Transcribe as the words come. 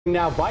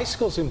Now,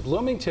 bicycles in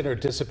Bloomington are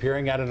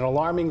disappearing at an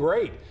alarming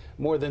rate.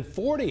 More than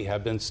 40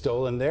 have been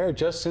stolen there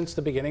just since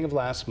the beginning of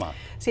last month.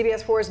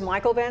 CBS 4's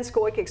Michael Van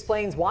Scoik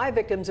explains why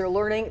victims are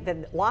learning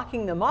that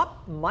locking them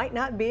up might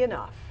not be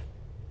enough.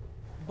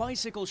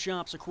 Bicycle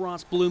shops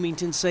across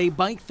Bloomington say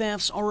bike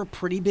thefts are a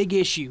pretty big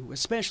issue,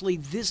 especially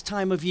this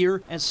time of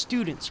year as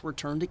students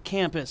return to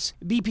campus.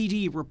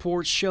 BPD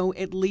reports show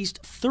at least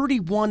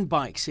 31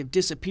 bikes have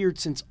disappeared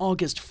since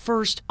August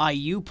 1st.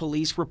 IU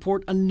police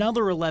report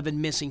another 11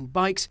 missing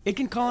bikes. It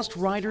can cost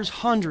riders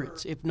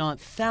hundreds, if not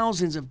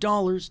thousands of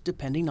dollars,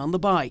 depending on the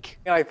bike.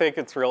 I think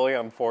it's really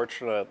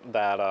unfortunate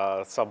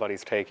that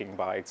somebody's taking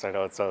bikes. I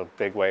know it's a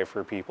big way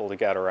for people to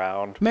get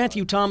around.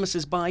 Matthew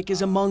Thomas's bike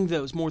is among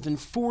those more than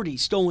 40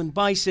 stolen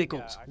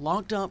bicycles,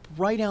 locked up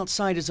right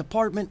outside his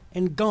apartment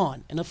and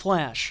gone in a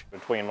flash.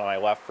 Between when I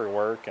left for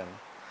work and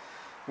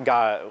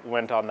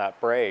went on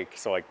that break,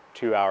 so like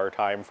 2-hour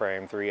time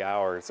frame, 3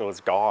 hours, it was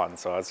gone.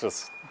 So I was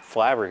just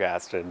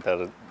flabbergasted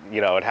that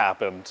it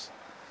happened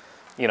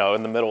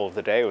in the middle of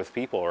the day with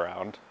people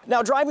around.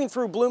 Now, driving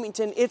through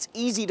Bloomington, it's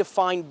easy to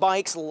find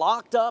bikes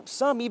locked up,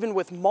 some even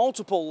with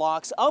multiple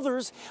locks,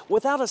 others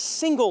without a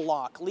single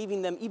lock,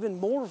 leaving them even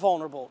more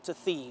vulnerable to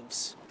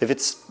thieves. If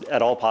it's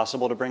at all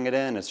possible to bring it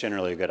in, it's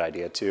generally a good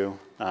idea too.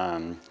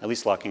 At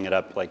least locking it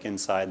up like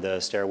inside the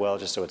stairwell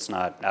just so it's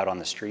not out on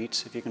the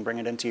street if you can bring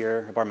it into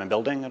your apartment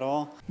building at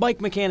all.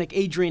 Bike mechanic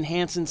Adrian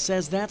Hansen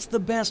says that's the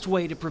best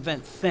way to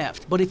prevent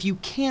theft. But if you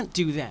can't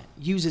do that,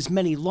 use as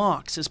many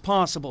locks as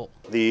possible.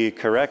 The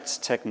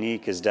correct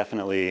technique is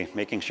definitely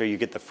making sure you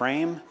get the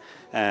frame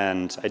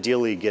and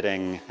ideally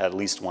getting at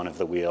least one of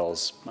the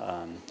wheels,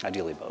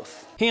 ideally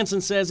both. Hansen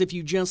says if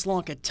you just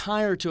lock a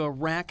tire to a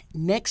rack,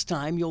 next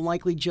time you'll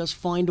likely just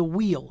find a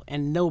wheel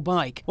and no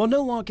bike. While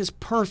no lock is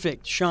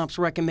perfect, shops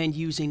recommend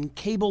using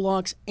cable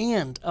locks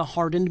and a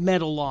hardened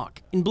metal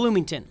lock. In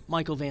Bloomington,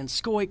 Michael Van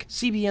Scoik,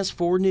 CBS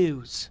 4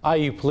 News.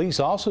 IU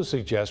police also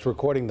suggest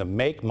recording the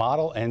make,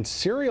 model, and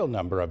serial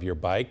number of your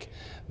bike.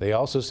 They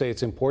also say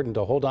it's important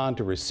to hold on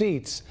to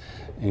receipts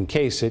in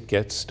case it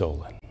gets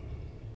stolen.